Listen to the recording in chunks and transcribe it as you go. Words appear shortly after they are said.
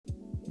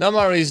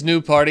Namari's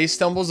new party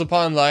stumbles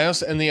upon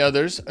Laios and the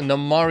others.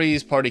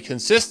 Namari's party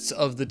consists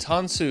of the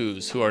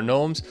Tansus, who are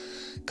gnomes,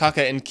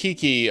 Kaka and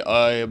Kiki,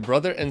 a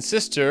brother and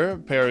sister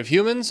pair of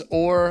humans,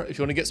 or, if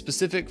you want to get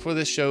specific for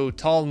this show,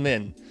 tall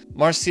men.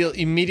 Marcille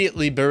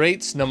immediately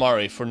berates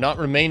Namari for not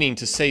remaining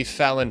to save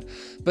Fallon,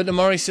 but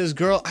Namari says,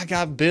 "Girl, I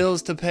got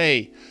bills to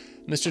pay."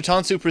 Mr.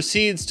 Tansu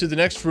proceeds to the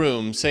next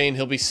room, saying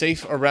he'll be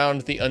safe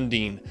around the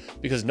Undine,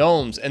 because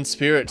gnomes and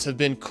spirits have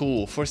been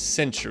cool for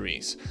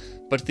centuries.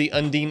 But the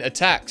Undine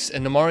attacks,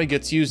 and Namari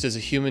gets used as a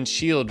human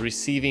shield,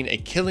 receiving a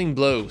killing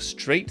blow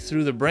straight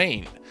through the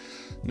brain.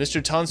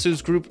 Mr.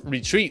 Tansu's group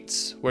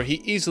retreats, where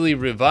he easily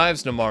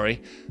revives Namari,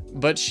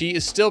 but she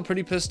is still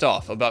pretty pissed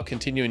off about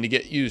continuing to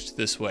get used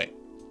this way.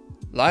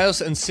 Laios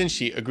and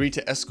Senshi agree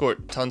to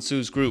escort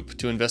Tansu's group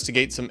to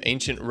investigate some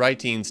ancient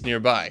writings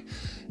nearby,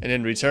 and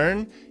in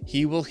return,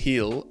 he will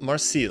heal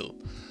Marcille.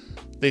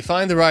 They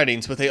find the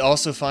writings, but they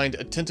also find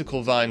a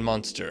tentacle vine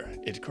monster.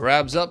 It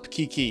grabs up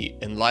Kiki,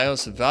 and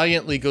Laios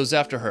valiantly goes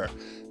after her,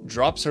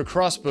 drops her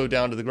crossbow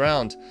down to the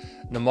ground.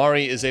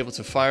 Namari is able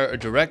to fire a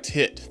direct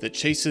hit that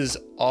chases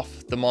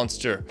off the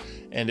monster,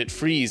 and it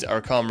frees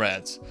our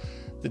comrades.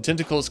 The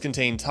tentacles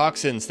contain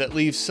toxins that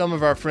leave some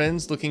of our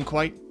friends looking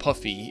quite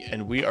puffy,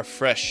 and we are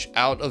fresh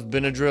out of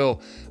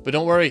Benadryl. But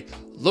don't worry,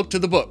 look to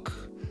the book.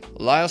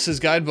 Laios'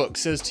 guidebook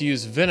says to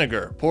use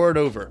vinegar, pour it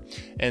over,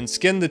 and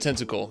skin the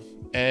tentacle.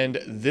 And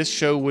this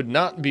show would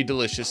not be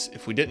delicious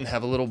if we didn't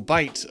have a little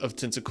bite of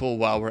tentacle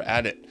while we're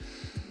at it.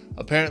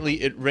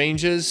 Apparently it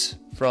ranges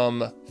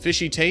from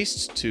fishy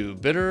taste to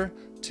bitter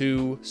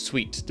to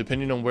sweet,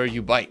 depending on where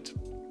you bite.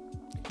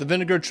 The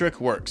vinegar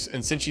trick works,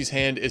 and Senshi's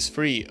hand is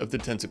free of the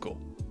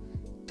tentacle.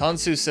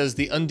 Tansu says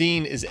the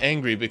Undine is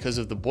angry because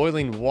of the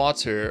boiling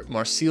water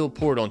Marcille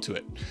poured onto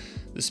it.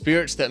 The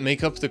spirits that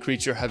make up the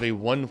creature have a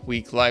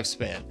 1-week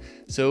lifespan,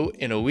 so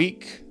in a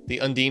week, the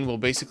Undine will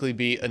basically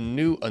be a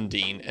new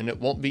Undine, and it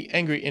won't be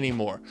angry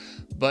anymore.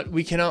 But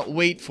we cannot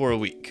wait for a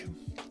week.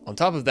 On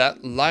top of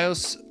that,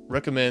 Laios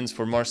recommends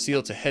for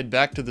Marcille to head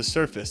back to the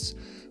surface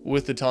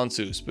with the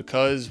Tansus,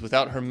 because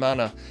without her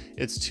mana,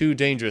 it's too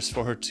dangerous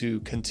for her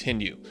to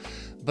continue.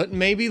 But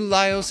maybe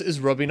Laios is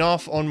rubbing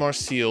off on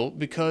Marcille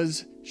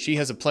because she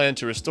has a plan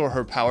to restore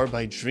her power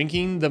by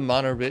drinking the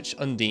mana-rich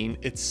Undine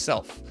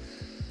itself.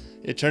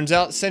 It turns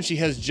out Senshi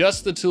has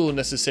just the tool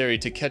necessary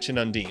to catch an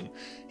Undine.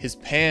 His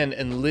pan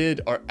and lid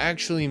are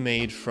actually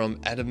made from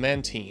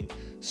adamantine,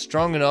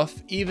 strong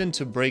enough even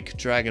to break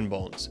dragon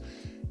bones.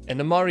 And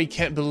Namari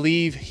can't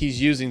believe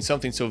he's using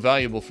something so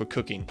valuable for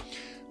cooking.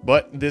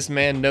 But this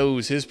man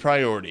knows his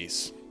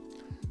priorities.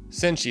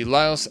 Senshi,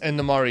 Laios, and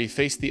Namari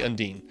face the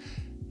Undine,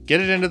 get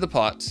it into the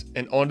pot,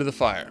 and onto the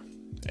fire.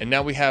 And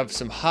now we have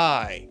some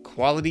high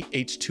quality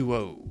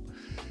H2O.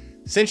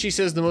 Senshi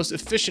says the most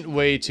efficient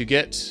way to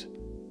get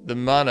the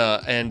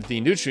mana and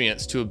the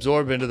nutrients to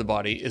absorb into the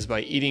body is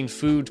by eating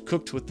food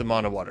cooked with the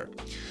mana water.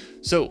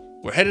 So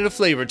we're headed to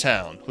Flavor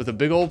Town with a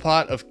big old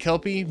pot of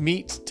kelpie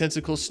meat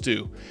tentacle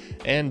stew,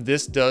 and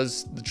this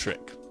does the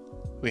trick.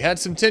 We had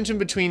some tension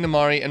between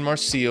Namari and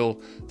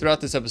Marcille throughout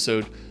this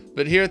episode,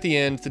 but here at the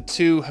end, the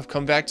two have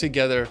come back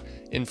together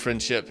in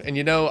friendship. And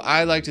you know,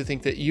 I like to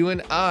think that you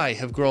and I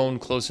have grown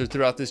closer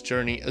throughout this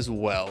journey as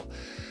well.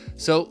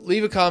 So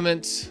leave a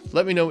comment,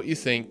 let me know what you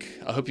think.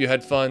 I hope you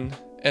had fun,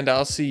 and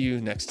I'll see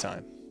you next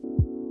time.